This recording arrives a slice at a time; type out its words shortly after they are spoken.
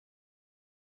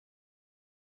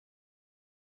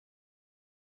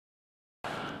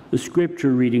The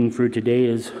scripture reading for today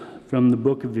is from the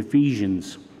book of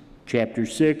Ephesians, chapter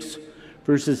 6,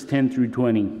 verses 10 through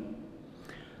 20.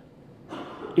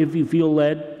 If you feel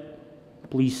led,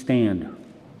 please stand.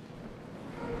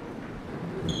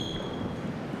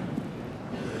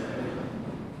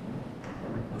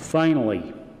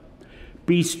 Finally,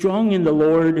 be strong in the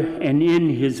Lord and in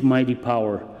his mighty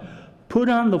power. Put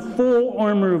on the full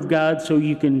armor of God so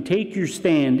you can take your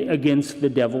stand against the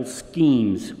devil's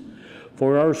schemes.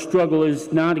 For our struggle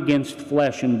is not against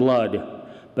flesh and blood,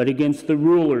 but against the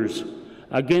rulers,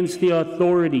 against the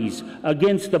authorities,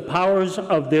 against the powers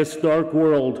of this dark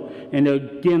world, and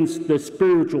against the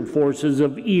spiritual forces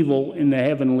of evil in the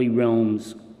heavenly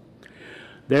realms.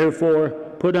 Therefore,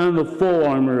 put on the full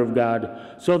armor of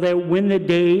God, so that when the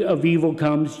day of evil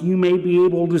comes, you may be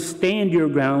able to stand your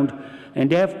ground,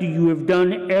 and after you have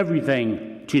done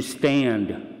everything, to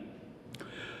stand.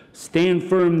 Stand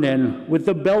firm then, with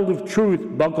the belt of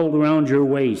truth buckled around your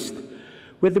waist,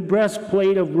 with the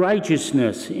breastplate of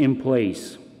righteousness in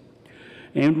place,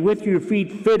 and with your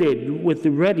feet fitted with the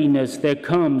readiness that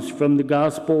comes from the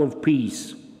gospel of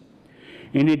peace.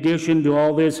 In addition to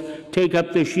all this, take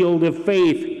up the shield of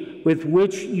faith, with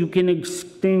which you can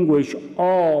extinguish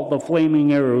all the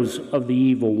flaming arrows of the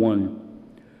evil one.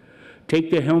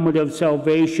 Take the helmet of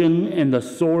salvation and the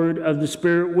sword of the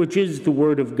Spirit, which is the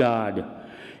word of God,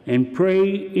 and pray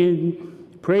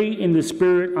in the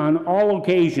Spirit on all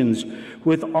occasions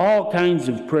with all kinds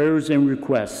of prayers and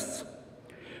requests.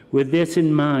 With this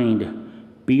in mind,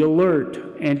 be alert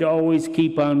and always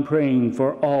keep on praying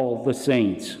for all the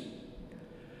saints.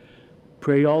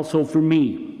 Pray also for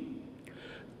me,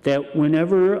 that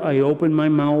whenever I open my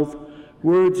mouth,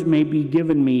 words may be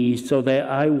given me so that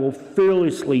I will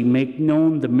fearlessly make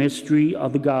known the mystery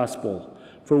of the gospel,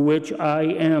 for which I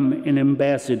am an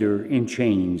ambassador in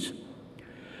chains.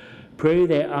 Pray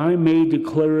that I may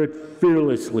declare it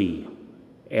fearlessly,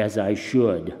 as I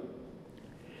should.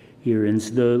 Here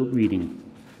ends the reading.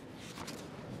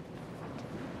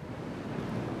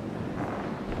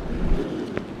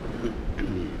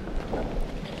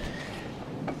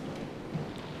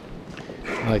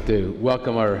 I'd like to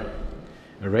welcome our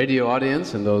radio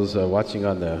audience and those watching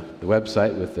on the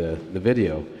website with the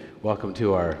video. Welcome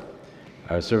to our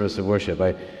service of worship.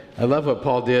 I love what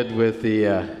Paul did with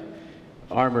the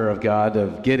armor of God,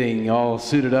 of getting all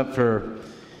suited up for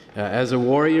as a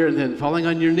warrior and then falling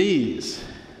on your knees.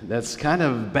 That's kind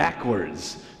of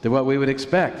backwards to what we would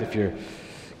expect. If you're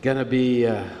going to be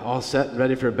all set and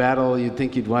ready for a battle, you'd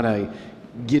think you'd want to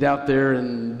get out there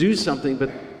and do something,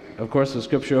 but of course the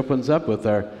scripture opens up with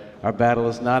our battle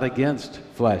is not against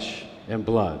flesh and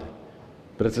blood,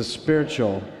 but it's a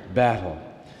spiritual battle.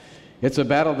 It's a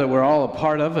battle that we're all a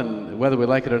part of, and whether we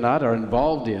like it or not, are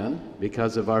involved in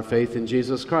because of our faith in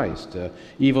Jesus Christ.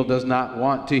 Evil does not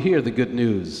want to hear the good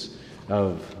news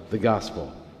of the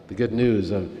gospel, the good news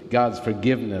of God's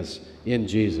forgiveness in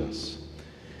Jesus.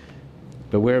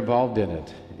 But we're involved in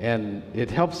it, and it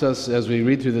helps us as we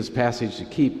read through this passage to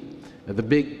keep the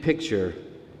big picture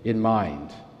in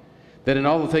mind. That in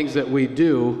all the things that we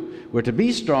do, we're to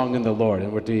be strong in the Lord,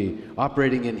 and we're to be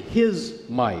operating in His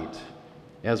might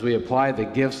as we apply the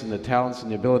gifts and the talents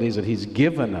and the abilities that He's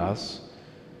given us.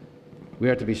 We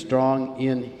are to be strong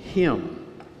in Him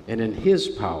and in His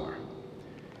power.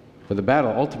 For the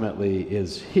battle ultimately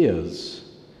is His,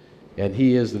 and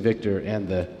He is the victor and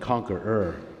the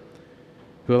conqueror,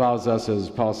 who allows us, as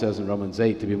Paul says in Romans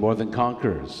 8, to be more than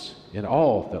conquerors in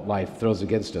all that life throws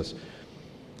against us.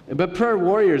 But prayer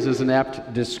warriors is an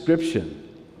apt description.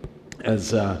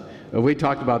 As we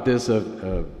talked about this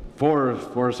 4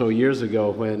 or so years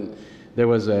ago when there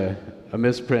was a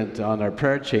misprint on our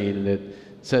prayer chain, and it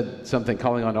said something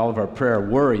calling on all of our prayer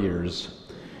warriors.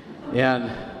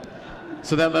 And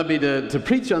so that led me to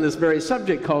preach on this very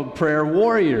subject called prayer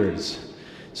warriors.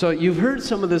 So you've heard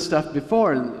some of this stuff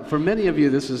before, and for many of you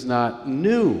this is not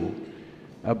new.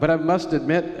 But I must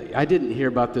admit, I didn't hear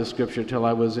about this scripture until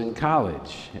I was in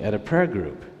college at a prayer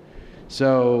group.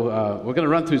 So we're going to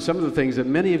run through some of the things that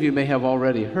many of you may have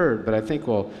already heard, but I think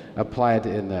we'll apply it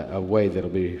in a way that'll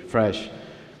be fresh.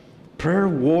 Prayer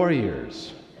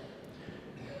warriors.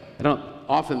 I don't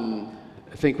often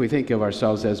think we think of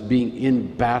ourselves as being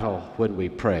in battle when we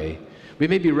pray. We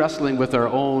may be wrestling with our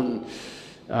own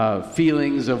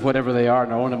feelings of whatever they are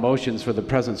and our own emotions for the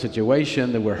present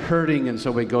situation, that we're hurting, and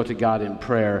so we go to God in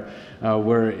prayer.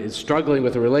 We're struggling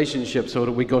with a relationship,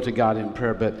 so we go to God in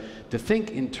prayer. But to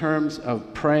think in terms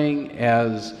of praying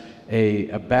as a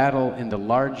battle in the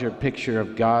larger picture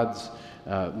of God's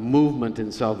movement in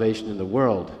salvation in the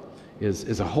world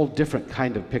is a whole different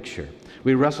kind of picture.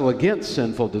 We wrestle against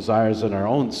sinful desires in our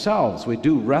own selves. We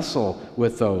do wrestle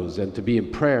with those, and to be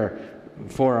in prayer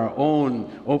for our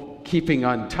own keeping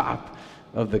on top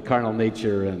of the carnal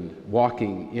nature and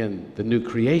walking in the new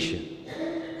creation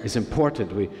is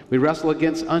important. We wrestle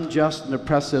against unjust and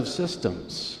oppressive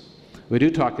systems. We do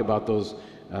talk about those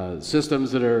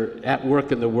systems that are at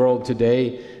work in the world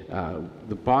today.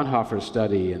 The Bonhoeffer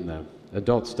study and the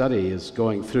adult study is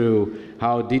going through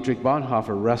how Dietrich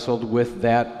Bonhoeffer wrestled with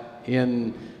that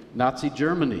in Nazi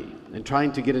Germany and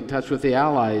trying to get in touch with the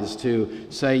Allies to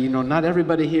say, you know, not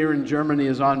everybody here in Germany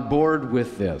is on board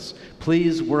with this.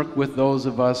 Please work with those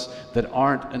of us that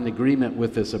aren't in agreement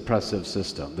with this oppressive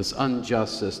system, this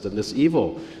unjust system, this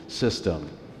evil system.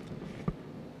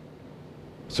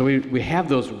 So we have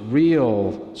those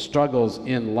real struggles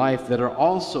in life that are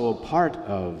also a part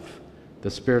of the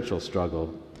spiritual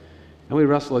struggle. And we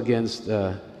wrestle against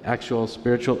actual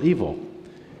spiritual evil.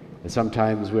 And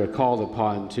sometimes we're called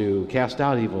upon to cast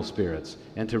out evil spirits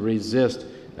and to resist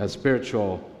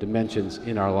spiritual dimensions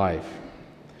in our life.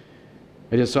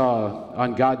 I just saw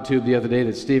on GodTube the other day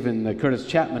that Stephen Curtis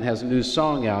Chapman has a new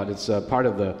song out. It's part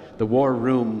of the War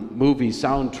Room movie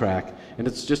soundtrack, and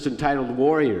it's just entitled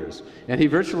Warriors. And he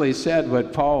virtually said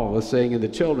what Paul was saying in the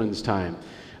children's time.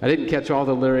 I didn't catch all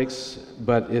the lyrics,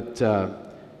 but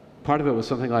part of it was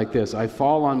something like this: I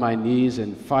fall on my knees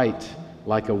and fight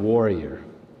like a warrior.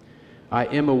 I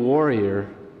am a warrior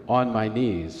on my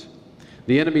knees.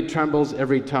 The enemy trembles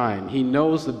every time. He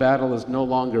knows the battle is no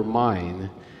longer mine.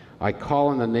 I call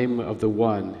on the name of the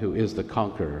one who is the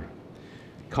conqueror.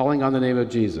 Calling on the name of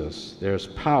Jesus, there's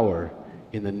power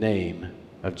in the name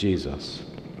of Jesus.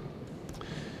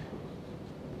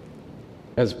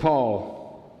 As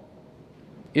Paul,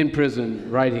 in prison,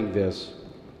 writing this,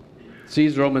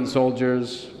 sees Roman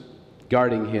soldiers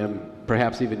guarding him,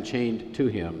 perhaps even chained to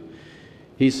him,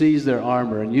 he sees their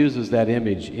armor and uses that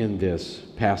image in this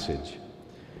passage.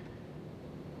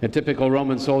 A typical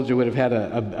Roman soldier would have had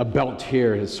a belt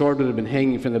here. His sword would have been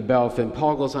hanging from the belt. And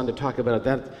Paul goes on to talk about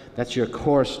it. That's your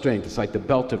core strength. It's like the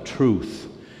belt of truth.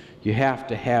 You have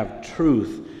to have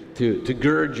truth to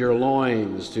gird your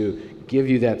loins, to give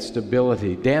you that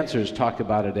stability. Dancers talk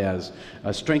about it as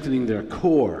strengthening their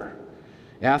core.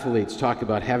 Athletes talk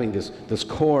about having this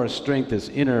core strength, this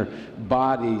inner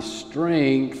body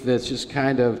strength that just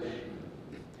kind of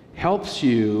helps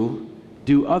you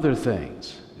do other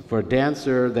things. For a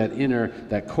dancer,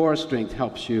 that core strength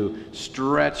helps you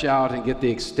stretch out and get the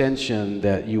extension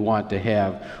that you want to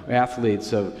have.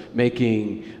 Athletes of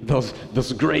making those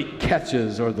great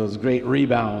catches or those great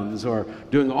rebounds or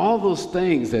doing all those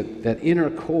things, that inner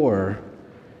core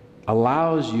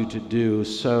allows you to do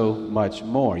so much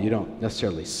more. You don't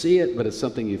necessarily see it, but it's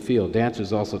something you feel.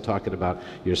 Dancers also talking about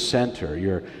your center,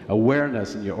 your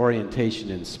awareness and your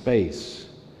orientation in space.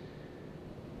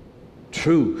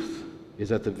 Truth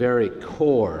is at the very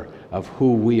core of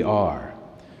who we are.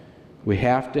 We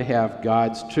have to have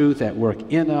God's truth at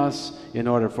work in us in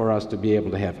order for us to be able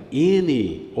to have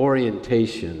any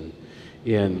orientation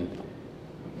in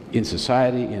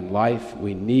society, in life.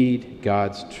 We need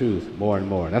God's truth more and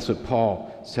more. That's what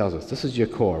Paul tells us. This is your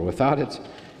core. Without it,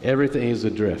 everything is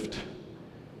adrift.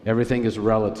 Everything is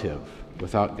relative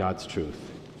without God's truth.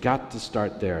 Got to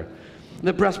start there. And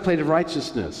the breastplate of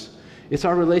righteousness. It's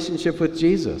our relationship with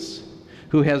Jesus,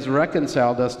 who has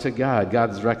reconciled us to God. God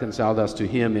has reconciled us to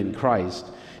Him in Christ.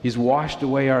 He's washed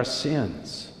away our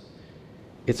sins.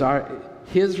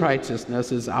 His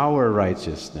righteousness is our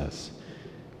righteousness.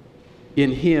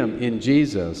 In Him, in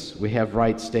Jesus, we have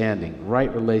right standing,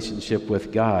 right relationship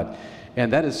with God.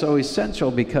 And that is so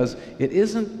essential because it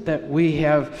isn't that we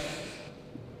have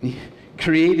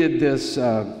created this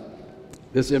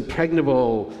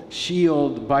impregnable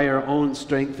shield by our own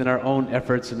strength and our own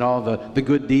efforts and all the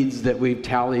good deeds that we've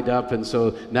tallied up, and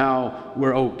so now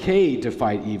we're okay to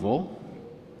fight evil.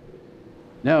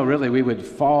 No, really, we would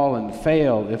fall and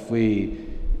fail if we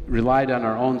relied on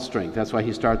our own strength. That's why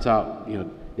he starts out,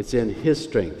 it's in His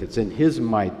strength, it's in His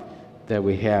might that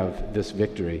we have this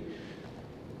victory.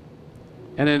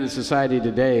 And in society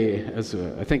today, as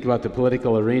I think about the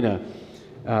political arena,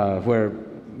 where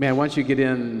man, once you get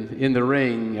in the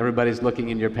ring, everybody's looking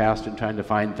in your past and trying to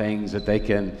find things that they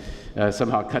can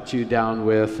somehow cut you down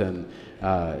with, and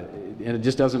it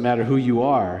just doesn't matter who you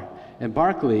are. And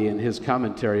Barclay, in his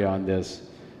commentary on this,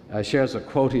 shares a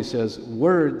quote. He says,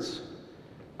 "Words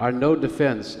are no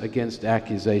defense against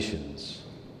accusations,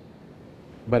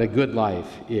 but a good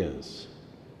life is."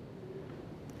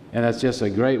 And that's just a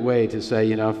great way to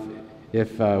say,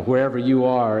 if wherever you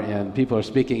are and people are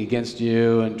speaking against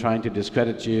you and trying to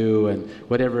discredit you and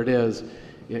whatever it is,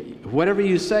 whatever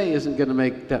you say isn't going to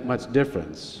make that much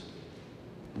difference,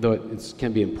 though it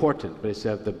can be important. But he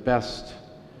said the best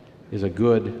is a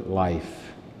good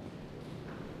life.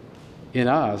 In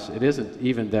us, it isn't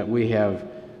even that we have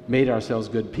made ourselves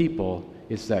good people,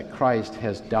 it's that Christ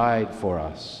has died for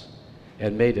us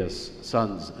and made us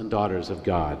sons and daughters of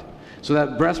God. So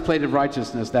that breastplate of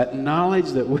righteousness, that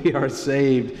knowledge that we are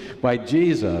saved by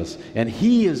Jesus and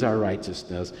He is our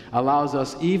righteousness, allows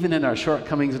us, even in our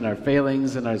shortcomings and our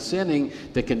failings and our sinning,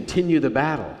 to continue the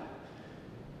battle.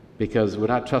 Because we're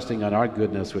not trusting on our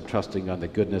goodness, we're trusting on the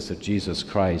goodness of Jesus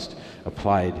Christ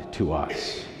applied to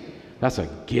us. That's a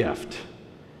gift.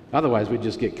 Otherwise, we'd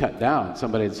just get cut down.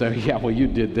 Somebody would say, yeah, well, you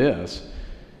did this.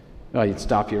 Well, you'd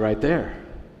stop you right there.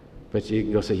 But you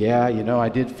can go say, yeah, you know, I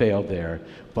did fail there,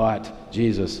 but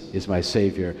Jesus is my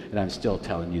Savior, and I'm still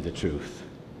telling you the truth.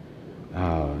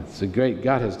 It's a great,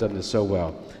 God has done this so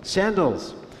well.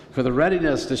 Sandals, for the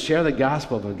readiness to share the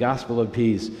gospel of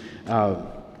peace.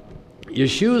 Your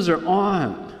shoes are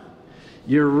on.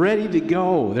 You're ready to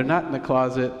go. They're not in the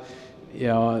closet, you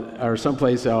know, or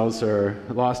someplace else, or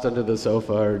lost under the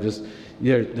sofa, or just,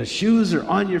 the shoes are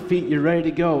on your feet, you're ready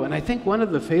to go. And I think one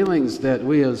of the failings that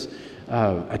we as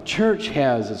a church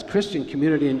has, as Christian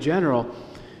community in general,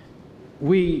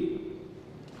 we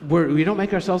don't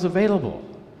make ourselves available.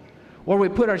 Or we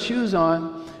put our shoes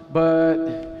on, but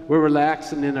we're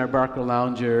relaxing in our Barker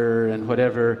Lounger and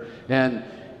whatever, and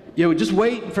just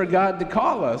waiting for God to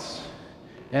call us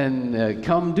and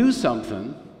come do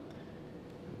something.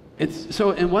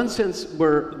 So in one sense,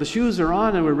 the shoes are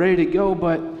on and we're ready to go,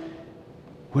 but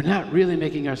we're not really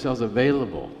making ourselves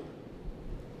available.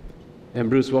 And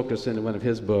Bruce Wilkerson, in one of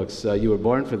his books, You Were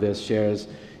Born for This, shares,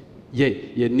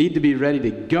 you need to be ready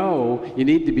to go. You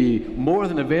need to be more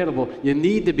than available. You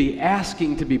need to be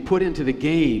asking to be put into the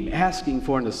game, asking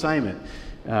for an assignment.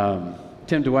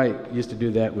 Tim Dwight used to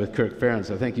do that with Kirk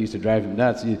Ferentz. I think he used to drive him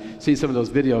nuts. You see some of those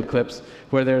video clips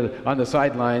where they're on the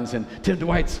sidelines and Tim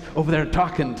Dwight's over there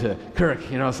talking to Kirk.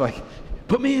 It's like,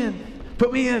 put me in.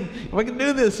 I can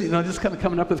do this. Just kind of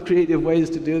coming up with creative ways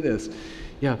to do this.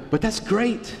 Yeah, but that's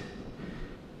great.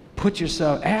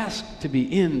 Ask to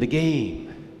be in the game.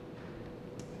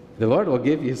 The Lord will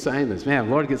give you assignments. Man,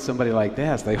 the Lord gets somebody like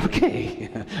that. It's like,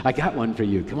 okay, I got one for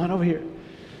you. Come on over here.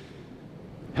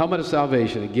 Helmet of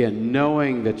salvation, again,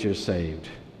 knowing that you're saved.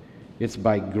 It's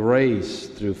by grace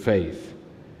through faith.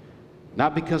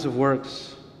 Not because of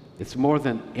works. It's more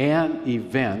than an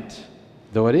event,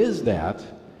 though it is that,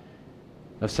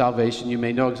 of salvation. You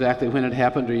may know exactly when it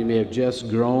happened, or you may have just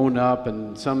grown up,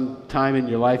 and some time in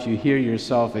your life you hear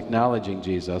yourself acknowledging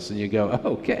Jesus, and you go,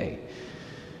 okay.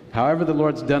 However the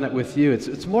Lord's done it with you,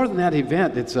 it's more than that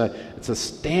event. It's a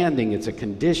standing, it's a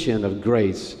condition of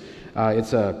grace.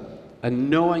 It's a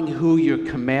knowing who your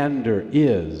commander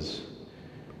is.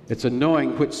 It's a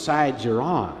knowing which side you're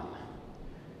on.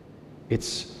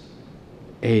 It's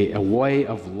a way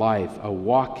of life, a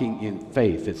walking in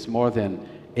faith. It's more than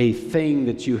a thing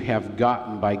that you have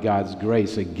gotten by God's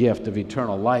grace, a gift of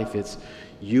eternal life. It's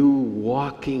you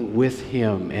walking with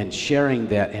Him and sharing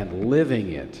that and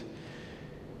living it.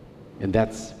 And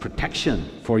that's protection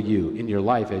for you in your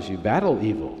life as you battle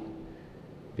evil.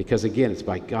 Because again, it's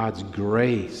by God's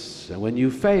grace. And when you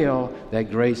fail,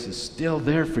 that grace is still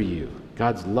there for you.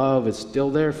 God's love is still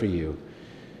there for you.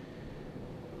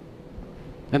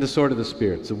 And the sword of the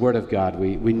Spirit, the Word of God.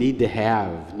 We need to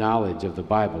have knowledge of the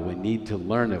Bible. We need to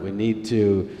learn it. We need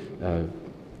to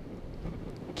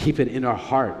keep it in our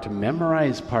heart, to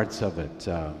memorize parts of it.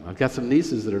 I've got some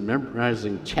nieces that are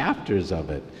memorizing chapters of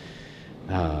it.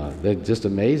 They're just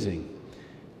amazing.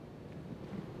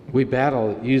 We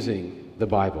battle using the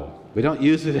Bible. We don't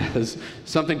use it as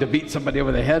something to beat somebody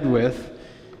over the head with,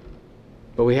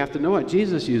 but we have to know it.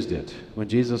 Jesus used it when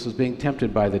Jesus was being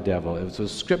tempted by the devil. It was a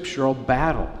scriptural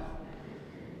battle.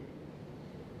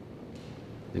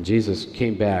 And Jesus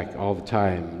came back all the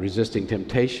time, resisting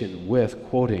temptation with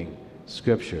quoting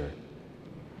Scripture,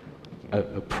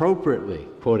 appropriately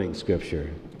quoting Scripture.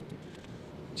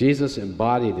 Jesus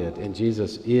embodied it, and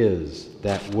Jesus is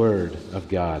that Word of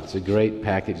God. It's a great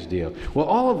package deal. Well,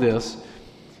 all of this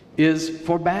is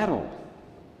for battle.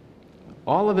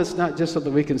 All of it's not just so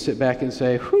that we can sit back and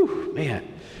say, whew, man,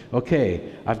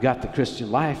 okay, I've got the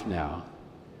Christian life now.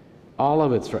 All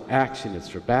of it's for action, it's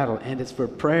for battle, and it's for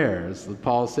prayer. As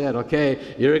Paul said,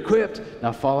 okay, you're equipped,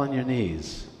 now fall on your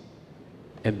knees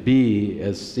and be,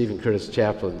 as Stephen Curtis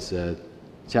Chapman said,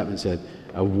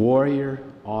 a warrior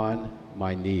on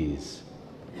my knees.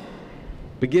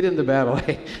 But get into battle.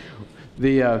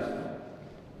 Mr.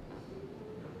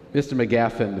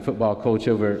 McGaffin, the football coach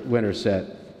over at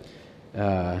Winterset,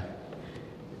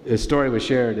 a story was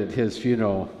shared at his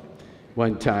funeral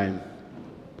one time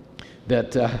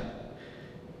that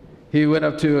he went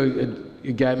up to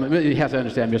a guy. You have to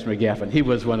understand Mr. McGaffin. He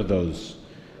was one of those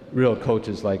real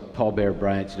coaches like Paul Bear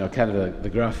Bryant, kind of the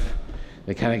gruff,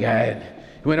 the kind of guy. And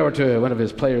he went over to one of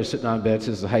his players sitting on bench.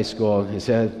 This is high school, and he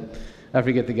said, I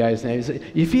forget the guy's name. He said,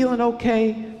 "You feeling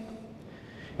okay?"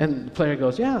 And the player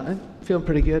goes, "Yeah, I'm feeling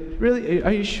pretty good." "Really?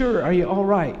 Are you sure? Are you all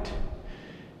right?"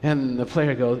 And the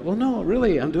player goes, "Well, no,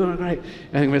 really, I'm doing all right."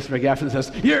 And Mr. McGaffin says,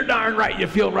 "You're darn right you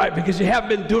feel right because you haven't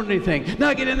been doing anything.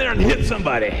 Now get in there and hit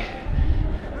somebody."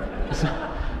 So,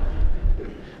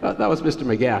 that was Mr.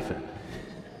 McGaffin.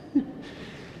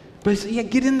 But he said, yeah,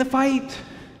 get in the fight.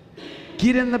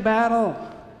 Get in the battle.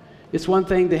 It's one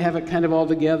thing to have it kind of all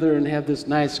together and have this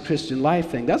nice Christian life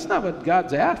thing. That's not what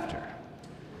God's after.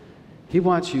 He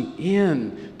wants you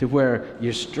in to where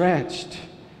you're stretched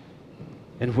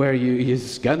and where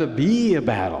it's going to be a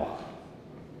battle.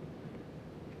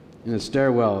 In the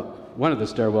stairwell, one of the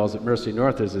stairwells at Mercy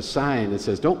North, there's a sign that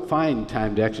says, "Don't find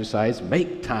time to exercise,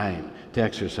 make time to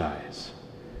exercise."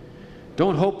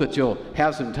 Don't hope that you'll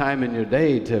have some time in your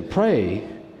day to pray.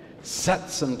 Set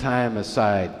some time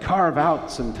aside. Carve out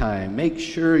some time. Make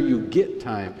sure you get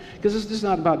time. Because this is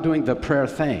not about doing the prayer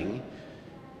thing.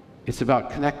 It's about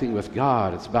connecting with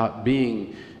God. It's about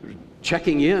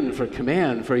checking in for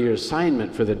command, for your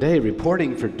assignment for the day,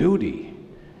 reporting for duty.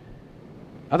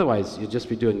 Otherwise, you'll just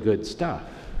be doing good stuff,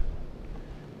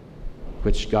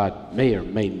 which God may or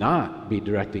may not be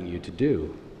directing you to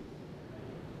do.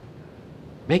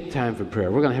 Make time for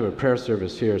prayer. We're going to have a prayer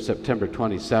service here September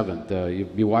 27th. You'll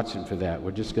be watching for that.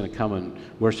 We're just going to come and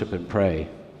worship and pray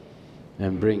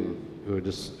and we're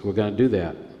going to do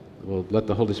that. We'll let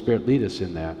the Holy Spirit lead us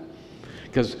in that.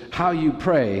 Because how you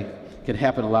pray can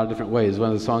happen a lot of different ways.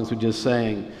 One of the songs we just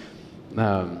sang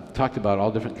talked about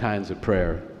all different kinds of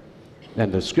prayer.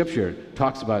 And the scripture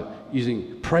talks about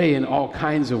pray in all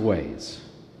kinds of ways.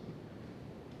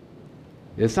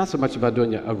 It's not so much about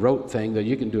doing a rote thing, that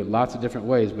you can do it lots of different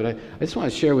ways, but I just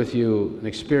want to share with you an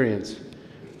experience.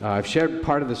 I've shared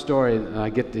part of the story, and I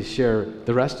get to share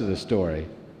the rest of the story,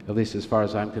 at least as far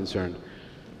as I'm concerned.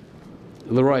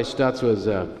 Leroy Stutz was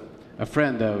a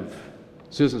friend of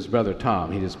Susan's brother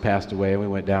Tom. He just passed away, and we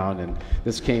went down, and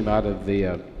this came out of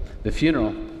the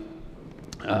funeral.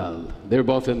 They were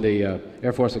both in the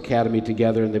Air Force Academy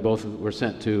together, and they both were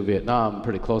sent to Vietnam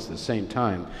pretty close at the same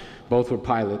time. Both were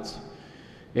pilots.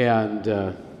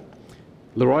 And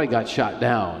Leroy got shot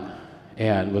down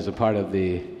and was a part of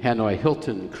the Hanoi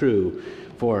Hilton crew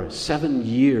for 7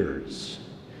 years.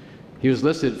 He was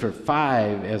listed for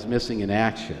 5 as missing in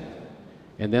action.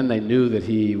 And then they knew that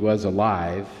he was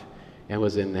alive and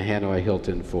was in the Hanoi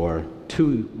Hilton for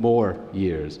 2 more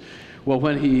years. Well,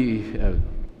 when a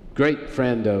great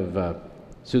friend of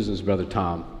Susan's brother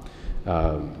Tom,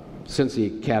 since the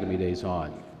academy days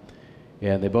on,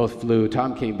 and they both flew.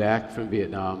 Tom came back from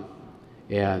Vietnam,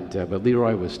 but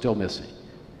Leroy was still missing.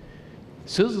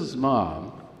 Susan's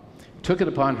mom took it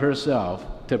upon herself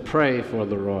to pray for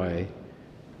Leroy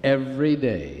every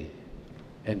day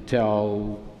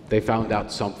until they found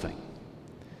out something.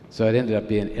 So it ended up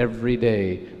being every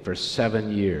day for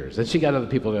 7 years. And she got other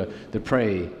people to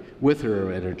pray with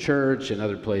her at her church and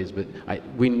other places, but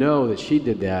we know that she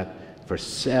did that for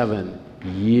 7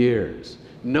 years.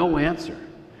 No answer.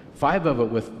 5 of it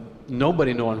with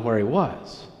nobody knowing where he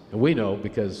was. And we know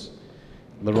because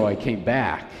Leroy came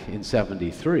back in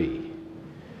 73.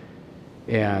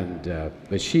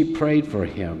 But she prayed for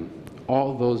him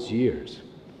all those years.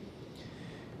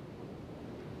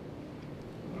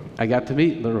 I got to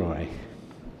meet Leroy,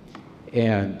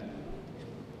 and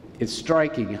it's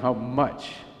striking how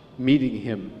much meeting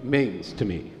him means to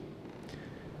me,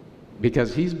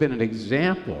 because he's been an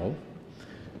example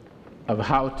of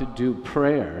how to do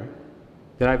prayer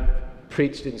that I've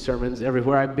preached in sermons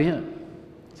everywhere I've been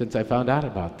since I found out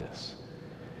about this.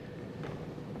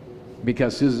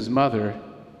 Because Susan's mother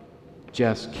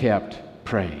just kept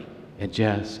praying and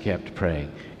just kept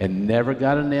praying and never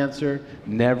got an answer,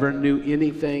 never knew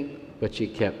anything, but she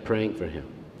kept praying for him.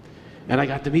 And I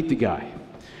got to meet the guy.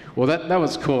 Well, that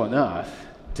was cool enough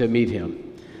to meet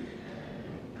him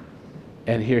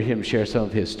and hear him share some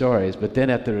of his stories. But then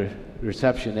at the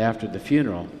reception after the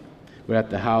funeral, we're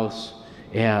at the house,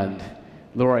 and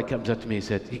Leroy comes up to me and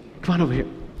said, "Hey, come on over here."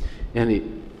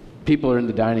 And people are in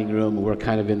the dining room, and we're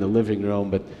kind of in the living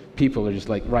room, but people are just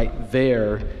like right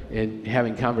there and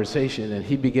having conversation, and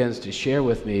he begins to share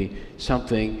with me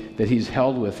something that he's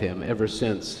held with him ever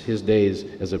since his days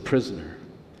as a prisoner.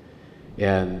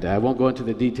 And I won't go into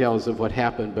the details of what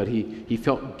happened, but he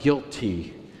felt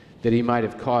guilty that he might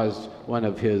have caused one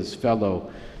of his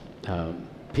fellow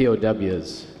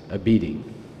POWs a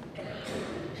beating.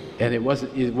 And it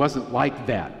wasn't like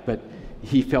that, but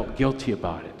he felt guilty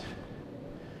about it.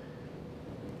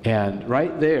 And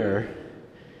right there,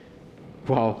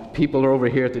 while people are over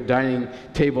here at the dining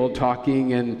table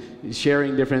talking and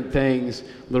sharing different things,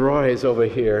 Leroy is over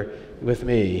here with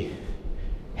me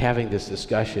having this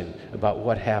discussion about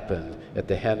what happened at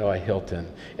the Hanoi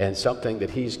Hilton and something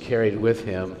that he's carried with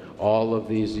him all of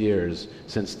these years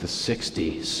since the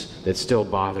 60s that still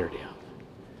bothered him.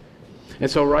 And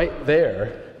so right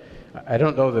there, I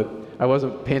don't know that I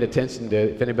wasn't paying attention to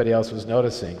if anybody else was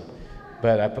noticing,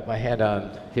 but I put my hand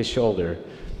on his shoulder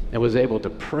and was able to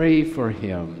pray for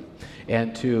him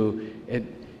and to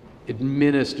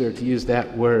administer, to use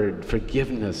that word,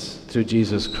 forgiveness through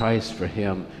Jesus Christ for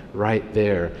him right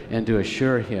there, and to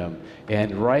assure him.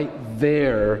 And right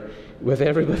there, with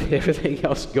everything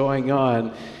else going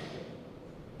on,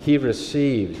 he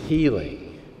received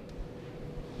healing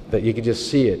that you could just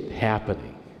see it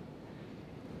happening.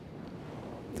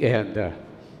 And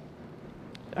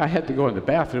I had to go in the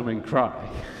bathroom and cry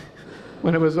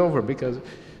when it was over, because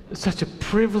it's such a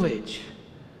privilege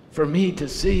for me to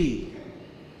see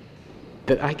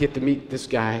that I get to meet this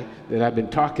guy that I've been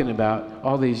talking about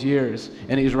all these years,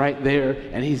 and he's right there,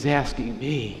 and he's asking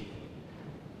me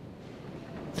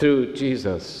through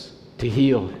Jesus to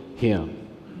heal him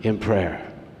in prayer.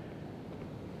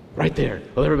 Right there.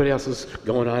 Well, everybody else is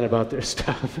going on about their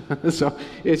stuff. So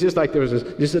it's just like there was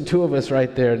just the two of us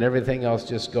right there, and everything else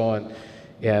just going.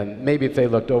 And maybe if they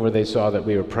looked over, they saw that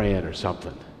we were praying or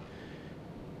something.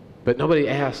 But nobody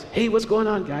asked, hey, what's going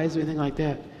on, guys, or anything like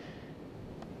that.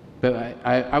 But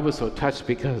I was so touched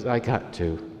because I got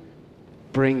to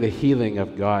bring the healing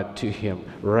of God to him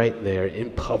right there in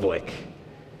public.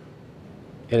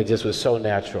 And it just was so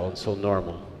natural and so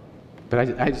normal.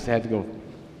 But I just had to go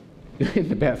in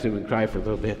the bathroom and cry for a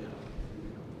little bit.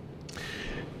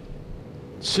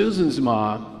 Susan's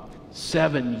mom,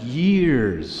 7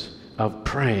 years of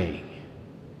praying.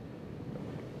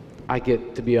 I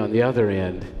get to be on the other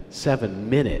end, 7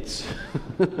 minutes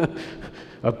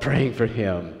of praying for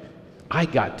him. I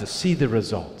got to see the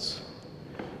results.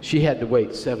 She had to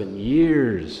wait 7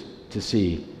 years to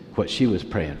see what she was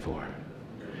praying for.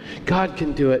 God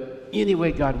can do it any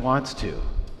way God wants to.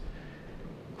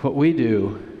 What we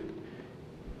do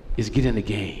is get in the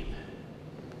game.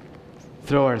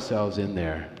 Throw ourselves in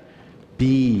there.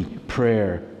 Be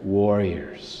prayer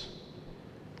warriors.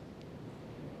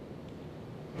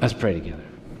 Let's pray together.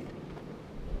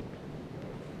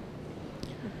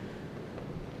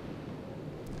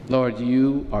 Lord,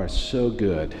 you are so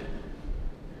good.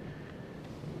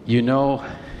 You know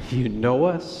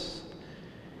us.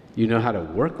 You know how to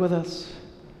work with us.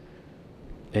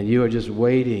 And you are just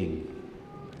waiting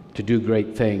to do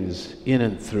great things in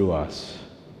and through us.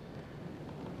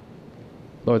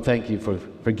 Lord, thank you for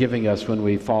forgiving us when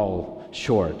we fall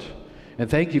short. And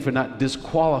thank you for not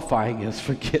disqualifying us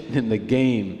for getting in the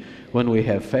game when we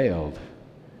have failed.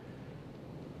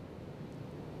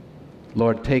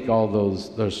 Lord, take all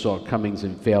those shortcomings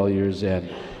and failures and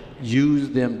use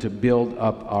them to build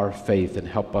up our faith and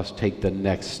help us take the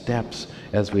next steps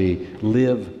as we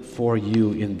live for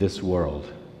you in this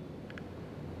world.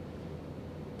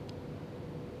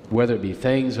 Whether it be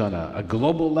things on a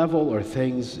global level or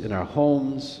things in our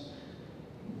homes,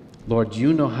 Lord,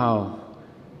 you know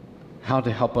how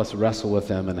to help us wrestle with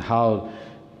them and how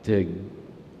to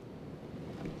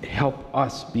help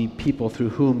us be people through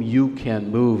whom you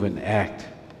can move and act.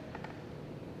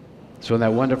 So in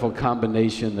that wonderful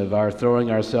combination of our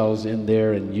throwing ourselves in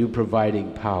there and you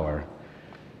providing power,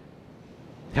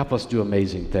 help us do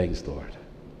amazing things, Lord.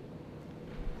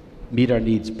 Meet our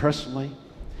needs personally.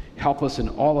 Help us in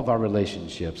all of our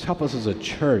relationships. Help us as a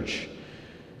church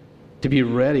to be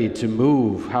ready to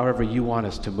move however you want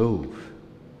us to move.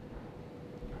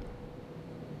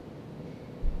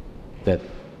 That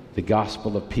the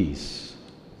gospel of peace,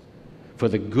 for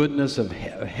the goodness of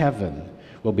heaven,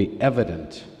 will be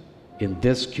evident in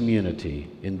this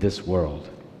community, in this world.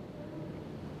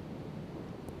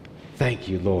 Thank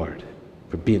you, Lord,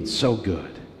 for being so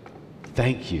good.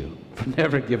 Thank you for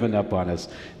never giving up on us.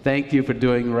 Thank you for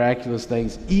doing miraculous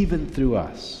things, even through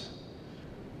us.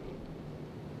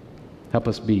 Help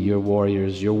us be your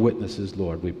warriors, your witnesses,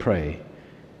 Lord, we pray.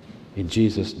 In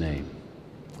Jesus' name,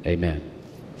 amen.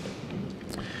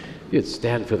 You'd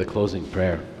stand for the closing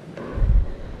prayer.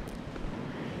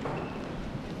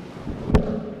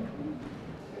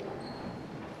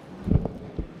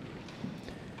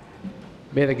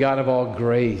 May the God of all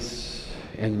grace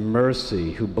and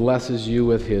mercy, who blesses you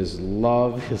with his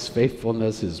love, his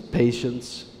faithfulness, his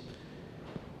patience,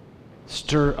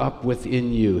 stir up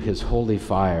within you his holy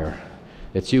fire,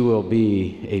 that you will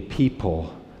be a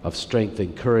people of strength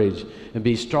and courage, and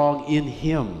be strong in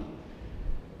him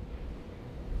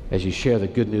as you share the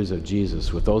good news of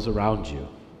Jesus with those around you.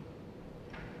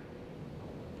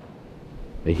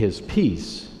 May his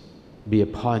peace be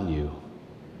upon you.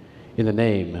 In the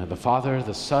name of the Father,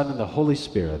 the Son, and the Holy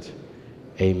Spirit,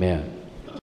 amen.